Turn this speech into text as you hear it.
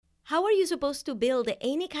How are you supposed to build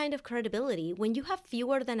any kind of credibility when you have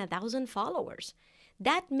fewer than 1,000 followers?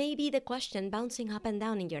 That may be the question bouncing up and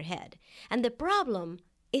down in your head. And the problem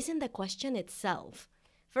isn't the question itself.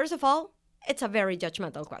 First of all, it's a very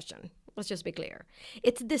judgmental question. Let's just be clear.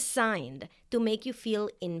 It's designed to make you feel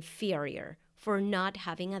inferior for not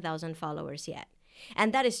having 1,000 followers yet.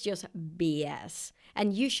 And that is just BS.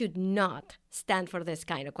 And you should not stand for this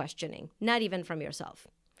kind of questioning, not even from yourself.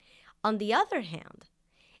 On the other hand,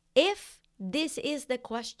 if this is the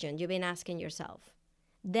question you've been asking yourself,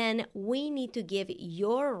 then we need to give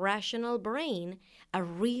your rational brain a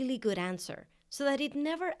really good answer so that it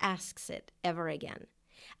never asks it ever again.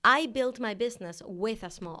 I built my business with a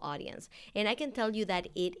small audience, and I can tell you that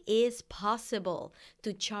it is possible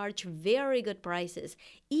to charge very good prices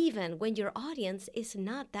even when your audience is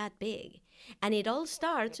not that big. And it all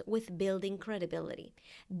starts with building credibility.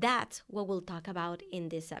 That's what we'll talk about in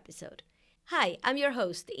this episode. Hi, I'm your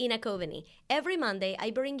host, Ina Coveney. Every Monday,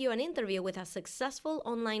 I bring you an interview with a successful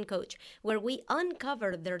online coach where we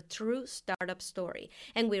uncover their true startup story.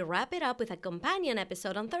 And we wrap it up with a companion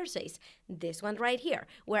episode on Thursdays, this one right here,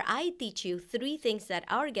 where I teach you 3 things that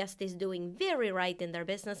our guest is doing very right in their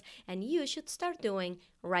business and you should start doing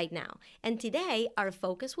right now. And today, our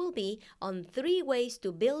focus will be on 3 ways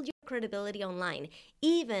to build your credibility online,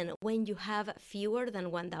 even when you have fewer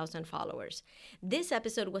than 1,000 followers. This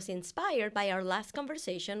episode was inspired by our last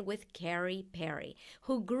conversation with Carrie Perry,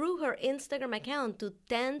 who grew her Instagram account to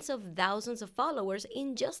tens of thousands of followers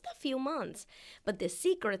in just a few months. But the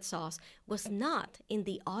secret sauce was not in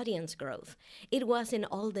the audience growth. It was in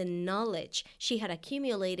all the knowledge she had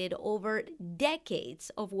accumulated over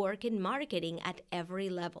decades of work in marketing at every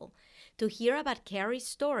level. To hear about Carrie's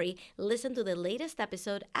story, listen to the latest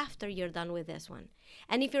episode after you're done with this one.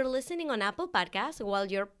 And if you're listening on Apple Podcasts while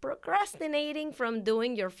you're procrastinating from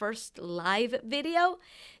doing your first live video,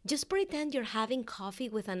 just pretend you're having coffee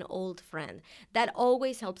with an old friend. That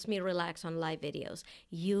always helps me relax on live videos.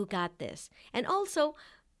 You got this. And also,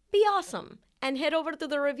 be awesome and head over to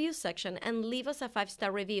the review section and leave us a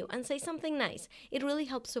 5-star review and say something nice. It really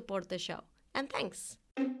helps support the show. And thanks.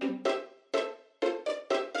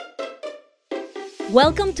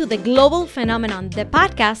 Welcome to The Global Phenomenon, the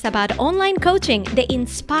podcast about online coaching, the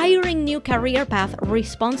inspiring new career path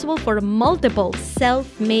responsible for multiple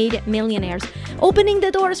self-made millionaires, opening the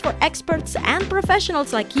doors for experts and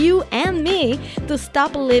professionals like you and me to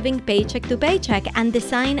stop living paycheck to paycheck and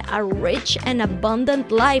design a rich and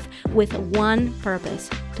abundant life with one purpose: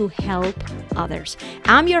 to help others.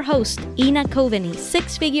 I'm your host, Ina Coveney,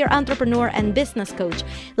 6-figure entrepreneur and business coach.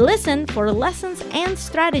 Listen for lessons and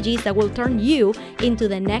strategies that will turn you into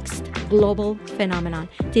the next global phenomenon.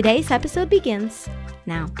 Today's episode begins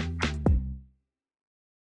now.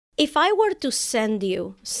 If I were to send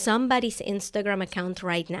you somebody's Instagram account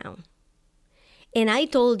right now, and I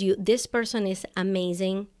told you this person is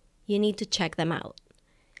amazing, you need to check them out,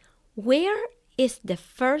 where is the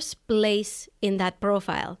first place in that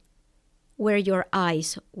profile where your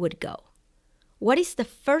eyes would go? What is the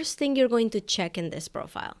first thing you're going to check in this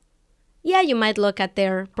profile? Yeah, you might look at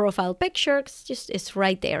their profile picture. It's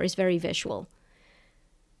right there. It's very visual.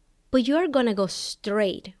 But you're going to go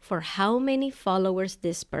straight for how many followers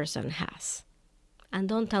this person has. And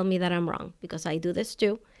don't tell me that I'm wrong, because I do this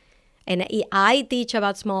too. And I teach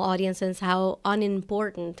about small audiences, how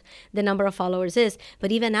unimportant the number of followers is.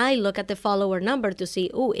 But even I look at the follower number to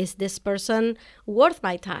see, is this person worth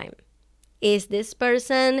my time? Is this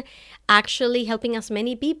person actually helping as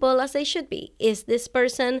many people as they should be? Is this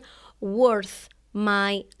person worth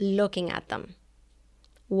my looking at them?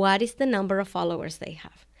 What is the number of followers they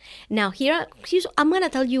have? Now, I'm going to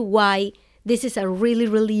tell you why this is a really,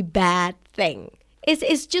 really bad thing.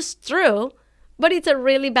 It's just true. But it's a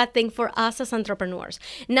really bad thing for us as entrepreneurs.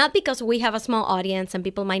 Not because we have a small audience and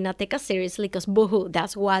people might not take us seriously, because boohoo,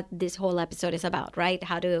 that's what this whole episode is about, right?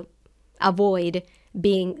 How to avoid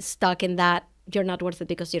being stuck in that you're not worth it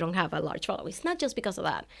because you don't have a large following. It's not just because of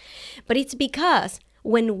that. But it's because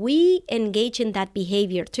when we engage in that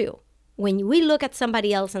behavior too, when we look at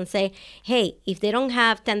somebody else and say, hey, if they don't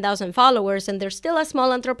have 10,000 followers and they're still a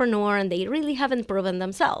small entrepreneur and they really haven't proven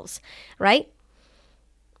themselves, right?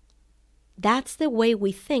 That's the way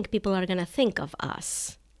we think people are going to think of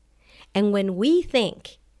us. And when we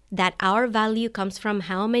think that our value comes from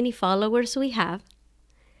how many followers we have,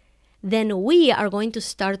 then we are going to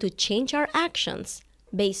start to change our actions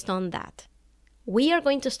based on that. We are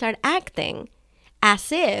going to start acting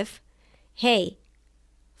as if, hey,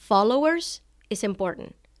 followers is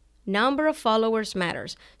important. Number of followers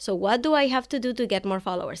matters. So what do I have to do to get more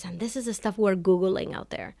followers? And this is the stuff we're Googling out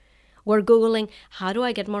there. We're Googling, how do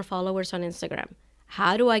I get more followers on Instagram?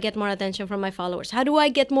 How do I get more attention from my followers? How do I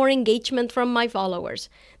get more engagement from my followers?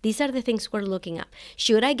 These are the things we're looking at.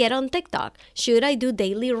 Should I get on TikTok? Should I do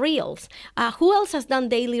daily reels? Who else has done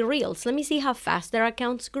daily reels? Let me see how fast their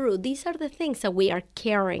accounts grew. These are the things that we are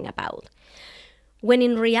caring about. When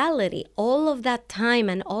in reality, all of that time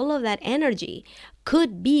and all of that energy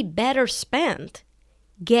could be better spent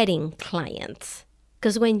getting clients.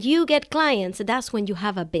 Because when you get clients, that's when you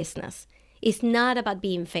have a business. It's not about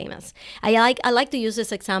being famous. I like to use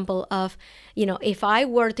this example of, if I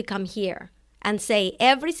were to come here and say,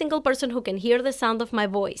 every single person who can hear the sound of my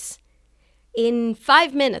voice, in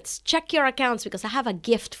 5 minutes, check your accounts because I have a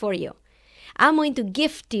gift for you. I'm going to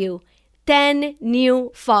gift you 10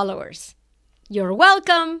 new followers. You're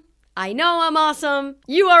welcome. I know I'm awesome.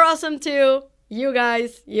 You are awesome too. You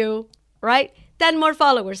guys, right? 10 more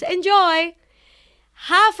followers. Enjoy.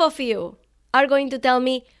 Half of you are going to tell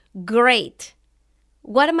me, great.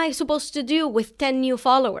 What am I supposed to do with 10 new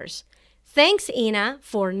followers? Thanks, Ina,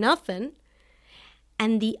 for nothing.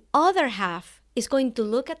 And the other half is going to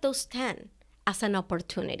look at those 10 as an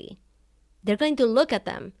opportunity. They're going to look at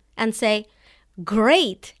them and say,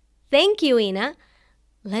 great. Thank you, Ina.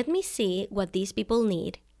 Let me see what these people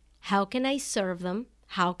need. How can I serve them?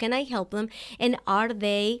 How can I help them? And are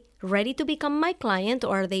they ready to become my client,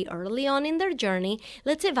 or are they early on in their journey?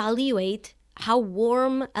 Let's evaluate how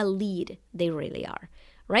warm a lead they really are,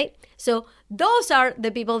 right? So those are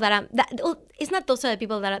the people it's not those are the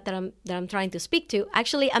people that I'm trying to speak to.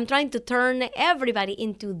 Actually, I'm trying to turn everybody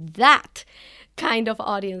into that kind of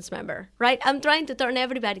audience member, right? I'm trying to turn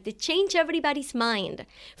everybody, to change everybody's mind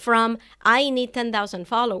from I need 10,000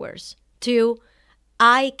 followers to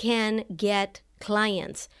I can get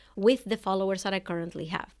clients with the followers that I currently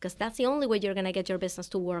have, because that's the only way you're going to get your business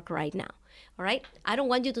to work right now. All right? I don't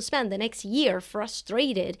want you to spend the next year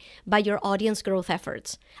frustrated by your audience growth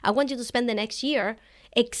efforts. I want you to spend the next year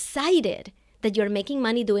excited that you're making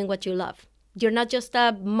money doing what you love. You're not just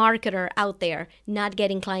a marketer out there not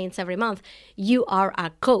getting clients every month. You are a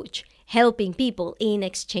coach helping people in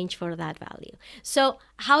exchange for that value. So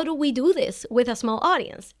how do we do this with a small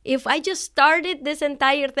audience? If I just started this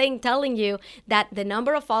entire thing telling you that the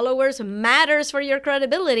number of followers matters for your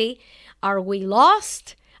credibility, are we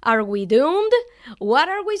lost? Are we doomed? What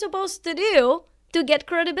are we supposed to do to get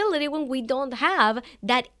credibility when we don't have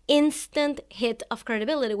that instant hit of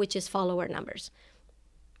credibility, which is follower numbers?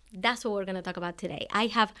 That's what we're going to talk about today. I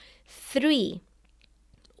have 3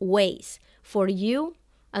 ways for you,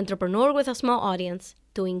 entrepreneur with a small audience,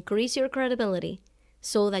 to increase your credibility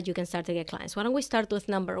so that you can start to get clients. Why don't we start with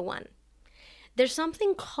number 1? There's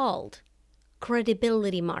something called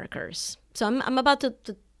credibility markers. So I'm about to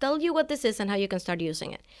tell you what this is and how you can start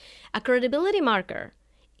using it. A credibility marker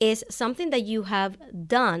is something that you have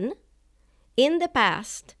done in the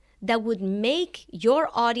past that would make your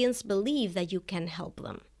audience believe that you can help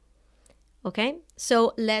them. Okay?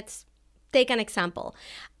 So let's take an example.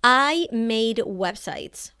 I made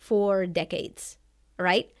websites for decades,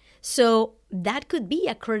 right? So that could be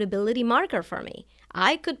a credibility marker for me.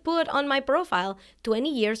 I could put on my profile 20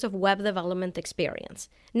 years of web development experience.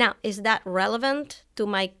 Now, is that relevant to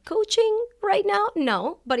my coaching right now?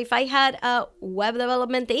 No. But if I had a web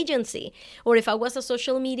development agency, or if I was a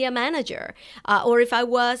social media manager, or if I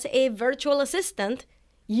was a virtual assistant,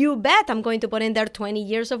 you bet I'm going to put in there 20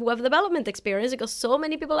 years of web development experience, because so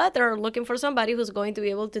many people out there are looking for somebody who's going to be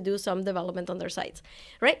able to do some development on their sites,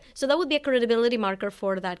 right? So that would be a credibility marker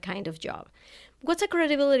for that kind of job. What's a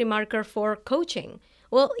credibility marker for coaching?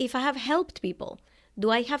 Well, if I have helped people,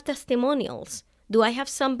 do I have testimonials? Do I have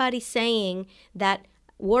somebody saying that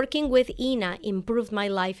working with Ina improved my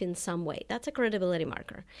life in some way? That's a credibility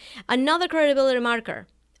marker. Another credibility marker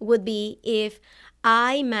would be if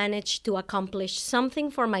I managed to accomplish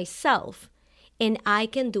something for myself and I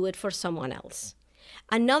can do it for someone else.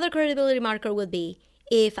 Another credibility marker would be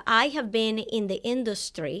if I have been in the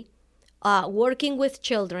industry working with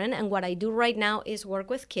children, and what I do right now is work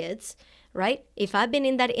with kids, right? If I've been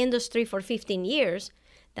in that industry for 15 years,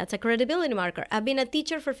 that's a credibility marker. I've been a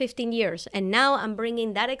teacher for 15 years, and now I'm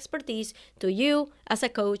bringing that expertise to you as a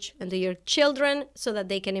coach and to your children so that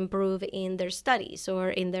they can improve in their studies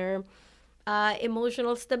or in their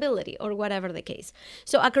emotional stability or whatever the case.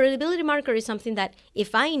 So a credibility marker is something that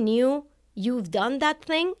if I knew you've done that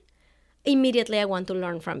thing, immediately I want to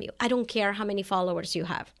learn from you. I don't care how many followers you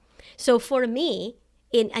have. So for me,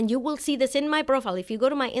 and you will see this in my profile, if you go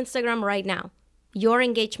to my Instagram right now, Your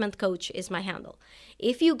Engagement Coach is my handle.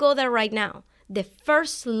 If you go there right now, the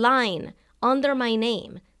first line under my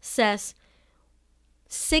name says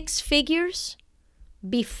 6 figures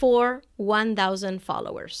before 1,000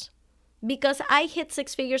 followers. because I hit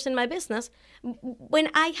 6 figures in my business when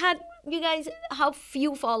I had, you guys, how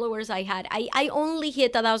few followers I had. I only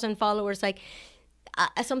hit 1,000 followers, like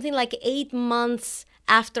something like 8 months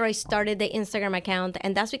after I started the Instagram account.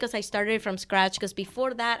 And that's because I started it from scratch, because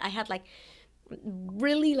before that I had like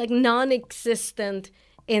really like non-existent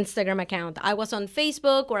Instagram account. I was on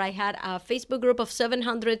Facebook, where I had a Facebook group of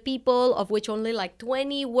 700 people, of which only like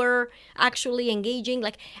 20 were actually engaging.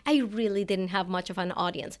 Like, I really didn't have much of an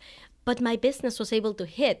audience, but my business was able to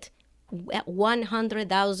hit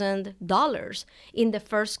 $100,000 in the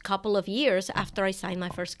first couple of years after I signed my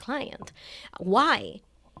first client. Why?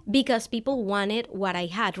 Because people wanted what I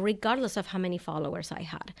had, regardless of how many followers I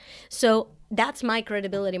had. So that's my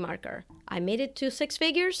credibility marker. I made it to 6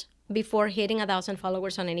 figures before hitting 1,000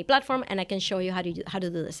 followers on any platform, and I can show you how to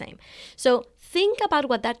do the same. So think about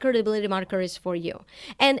what that credibility marker is for you.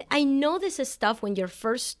 And I know this is tough when you're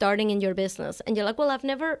first starting in your business and you're like, well, I've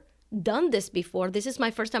never done this before. This is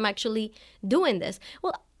my first time actually doing this.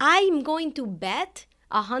 Well, I'm going to bet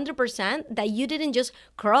 100% that you didn't just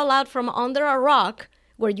crawl out from under a rock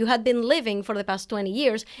where you had been living for the past 20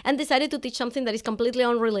 years and decided to teach something that is completely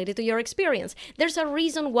unrelated to your experience. There's a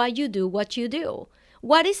reason why you do what you do.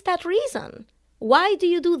 What is that reason? Why do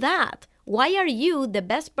you do that? Why are you the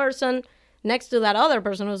best person next to that other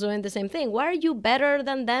person who's doing the same thing? Why are you better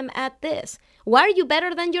than them at this? Why are you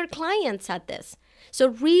better than your clients at this? So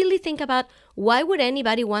really think about, why would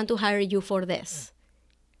anybody want to hire you for this?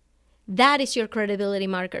 That is your credibility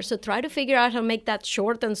marker. So try to figure out how to make that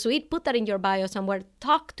short and sweet. Put that in your bio somewhere.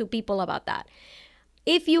 Talk to people about that.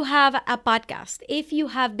 If you have a podcast, if you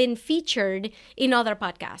have been featured in other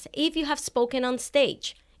podcasts, if you have spoken on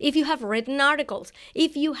stage, if you have written articles,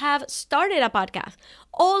 if you have started a podcast,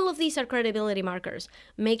 all of these are credibility markers.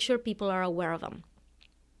 Make sure people are aware of them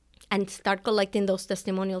and start collecting those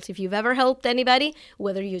testimonials. If you've ever helped anybody,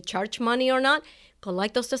 whether you charge money or not,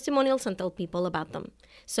 collect those testimonials and tell people about them.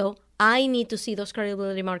 So I need to see those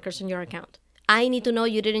credibility markers in your account. I need to know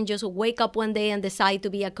you didn't just wake up one day and decide to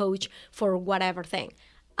be a coach for whatever thing.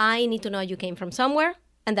 I need to know you came from somewhere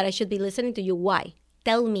and that I should be listening to you. Why?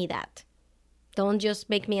 Tell me that. Don't just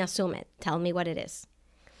make me assume it. Tell me what it is.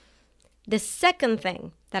 The second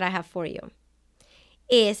thing that I have for you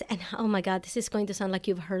is, and oh my God, this is going to sound like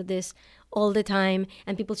you've heard this all the time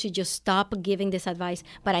and people should just stop giving this advice,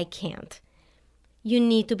 but I can't. You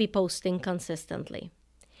need to be posting consistently,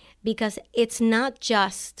 because it's not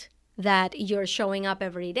just that you're showing up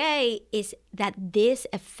every day, is that this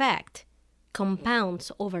effect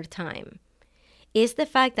compounds over time. Is the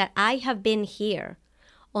fact that I have been here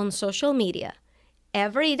on social media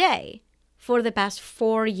every day for the past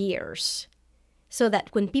 4 years, so that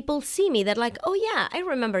when people see me, they're like, oh yeah, I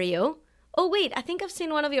remember you. Oh wait, I think I've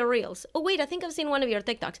seen one of your reels. Oh wait, I think I've seen one of your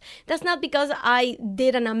TikToks. That's not because I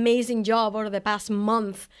did an amazing job over the past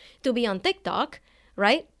month to be on TikTok,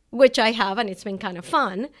 right? Which I have, and it's been kind of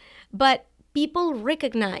fun. But people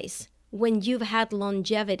recognize when you've had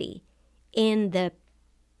longevity in the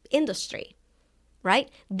industry, right?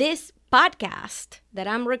 This podcast that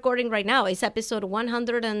I'm recording right now is episode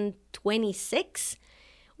 126.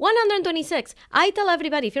 126. I tell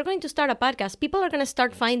everybody, if you're going to start a podcast, people are going to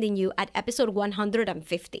start finding you at episode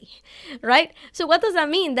 150, right? So what does that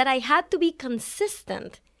mean? That I had to be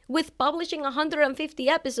consistent with publishing 150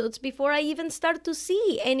 episodes before I even start to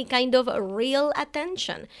see any kind of real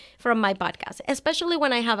attention from my podcast, especially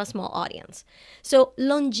when I have a small audience. So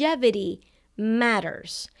longevity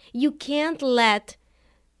matters. You can't let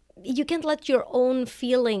your own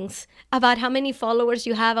feelings about how many followers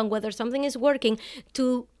you have and whether something is working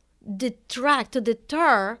to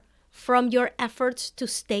deter from your efforts to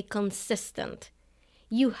stay consistent.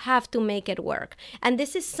 You have to make it work. And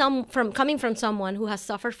this is coming from someone who has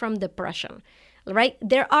suffered from depression, right?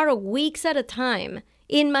 There are weeks at a time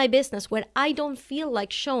in my business where I don't feel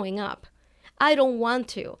like showing up. I don't want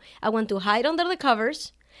to. I want to hide under the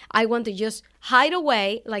covers. I want to just hide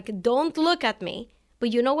away, like, don't look at me.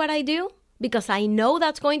 But you know what I do? Because I know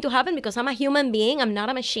that's going to happen, because I'm a human being. I'm not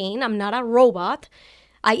a machine. I'm not a robot.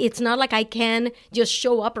 It's not like I can just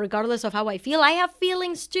show up regardless of how I feel. I have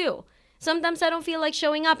feelings too. Sometimes I don't feel like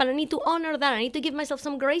showing up, and I need to honor that. I need to give myself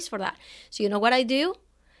some grace for that. So you know what I do?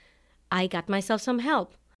 I got myself some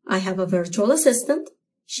help. I have a virtual assistant.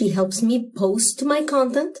 She helps me post my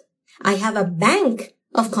content. I have a bank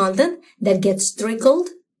of content that gets trickled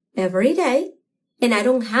every day, and I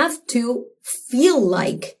don't have to feel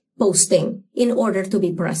like posting in order to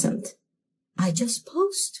be present. I just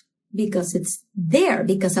post because it's there,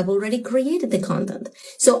 because I've already created the content.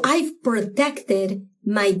 So I've protected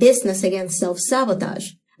my business against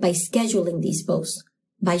self-sabotage by scheduling these posts.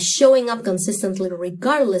 by showing up consistently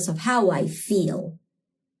regardless of how I feel,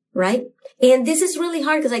 right? And this is really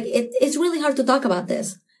hard because it's really hard to talk about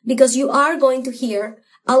this because you are going to hear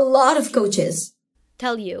a lot of coaches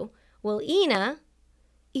tell you, well, Ina,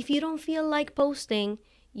 if you don't feel like posting,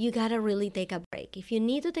 you gotta really take a break. If you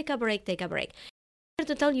need to take a break, take a break. I'm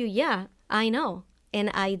here to tell you, yeah, I know, and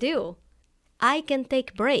I do. I can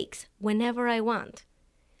take breaks whenever I want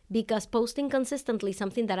because posting consistently is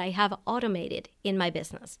something that I have automated in my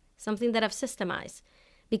business, something that I've systemized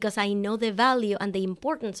because I know the value and the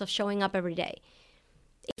importance of showing up every day.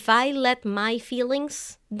 If I let my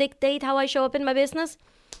feelings dictate how I show up in my business,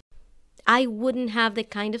 I wouldn't have the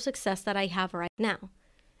kind of success that I have right now.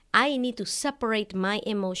 I need to separate my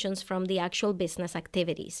emotions from the actual business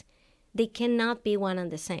activities. They cannot be one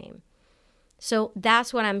and the same. So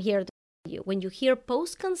that's what I'm here to tell you. When you hear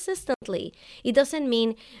post consistently, it doesn't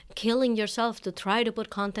mean killing yourself to try to put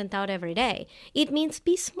content out every day. It means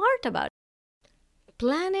be smart about it.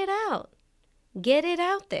 Plan it out. Get it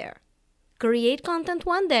out there. Create content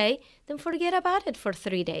one day, then forget about it for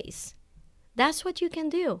 3 days. That's what you can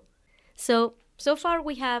do. So far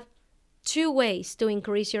we have 2 ways to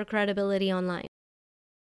increase your credibility online.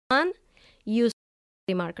 1, use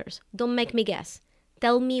markers. Don't make me guess.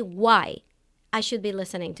 Tell me why I should be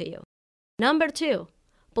listening to you. Number 2,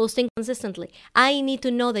 posting consistently. I need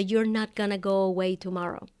to know that you're not gonna go away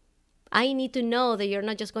tomorrow. I need to know that you're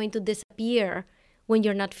not just going to disappear when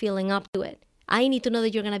you're not feeling up to it. I need to know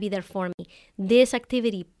that you're gonna be there for me. This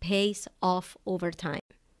activity pays off over time.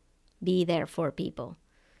 Be there for people.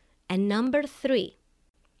 And number 3,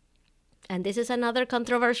 and this is another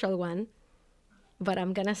controversial one, but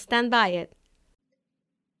I'm gonna stand by it,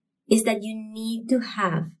 is that you need to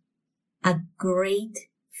have a great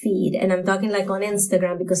feed. And I'm talking like on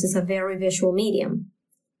Instagram because it's a very visual medium.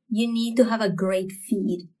 You need to have a great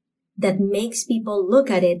feed that makes people look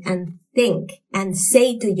at it and think and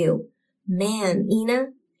say to you, man,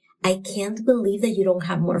 Ina, I can't believe that you don't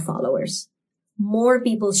have more followers. More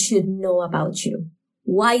people should know about you.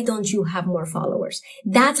 Why don't you have more followers?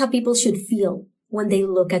 That's how people should feel when they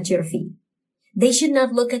look at your feed. They should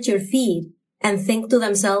not look at your feed and think to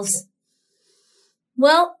themselves,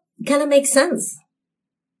 well, kind of makes sense.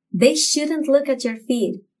 They shouldn't look at your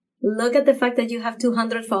feed. Look at the fact that you have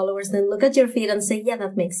 200 followers, then look at your feed and say, yeah,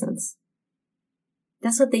 that makes sense.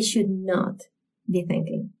 That's what they should not be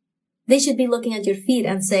thinking. They should be looking at your feed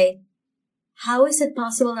and say, how is it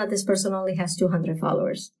possible that this person only has 200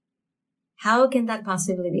 followers? How can that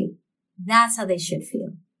possibly be? That's how they should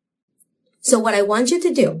feel. So what I want you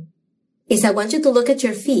to do is I want you to look at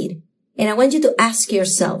your feed and I want you to ask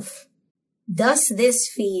yourself, does this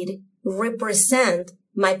feed represent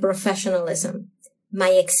my professionalism, my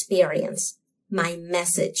experience, my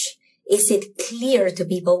message? Is it clear to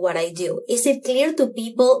people what I do? Is it clear to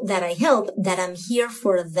people that I help that I'm here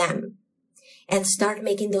for them? And start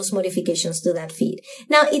making those modifications to that feed.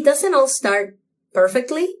 Now, it doesn't all start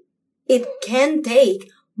perfectly. It can take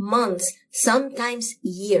months, sometimes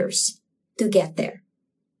years to get there.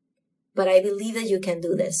 But I believe that you can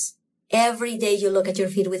do this. Every day you look at your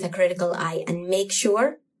feed with a critical eye and make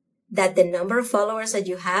sure that the number of followers that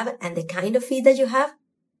you have and the kind of feed that you have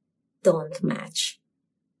don't match.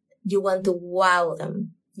 You want to wow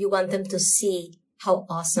them. You want them to see how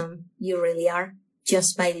awesome you really are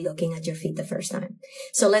just by looking at your feed the first time.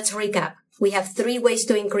 So let's recap. We have 3 ways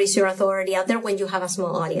to increase your authority out there when you have a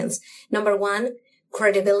small audience. Number 1,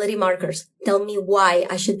 credibility markers. Tell me why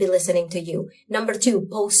I should be listening to you. Number 2,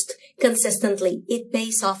 post consistently. It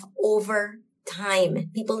pays off over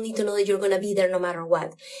time. People need to know that you're going to be there no matter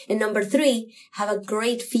what. And number 3, have a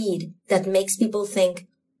great feed that makes people think,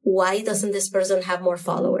 why doesn't this person have more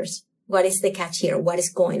followers? What is the catch here? What is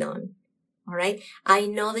going on? All right. I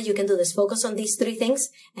know that you can do this. Focus on these 3 things,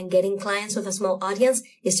 and getting clients with a small audience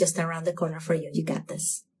is just around the corner for you. You got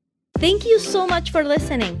this. Thank you so much for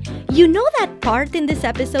listening. You know that part in this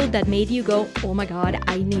episode that made you go, oh my God,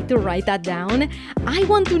 I need to write that down? I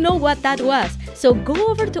want to know what that was. So go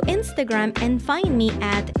over to Instagram and find me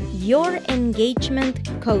at Your Engagement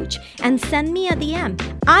Coach and send me a DM.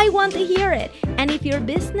 I want to hear it. And if your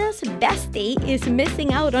business bestie is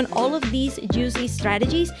missing out on all of these juicy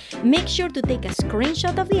strategies, make sure to take a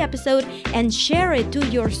screenshot of the episode and share it to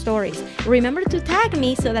your stories. Remember to tag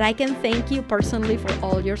me so that I can thank you personally for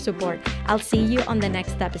all your support. I'll see you on the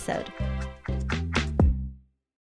next episode.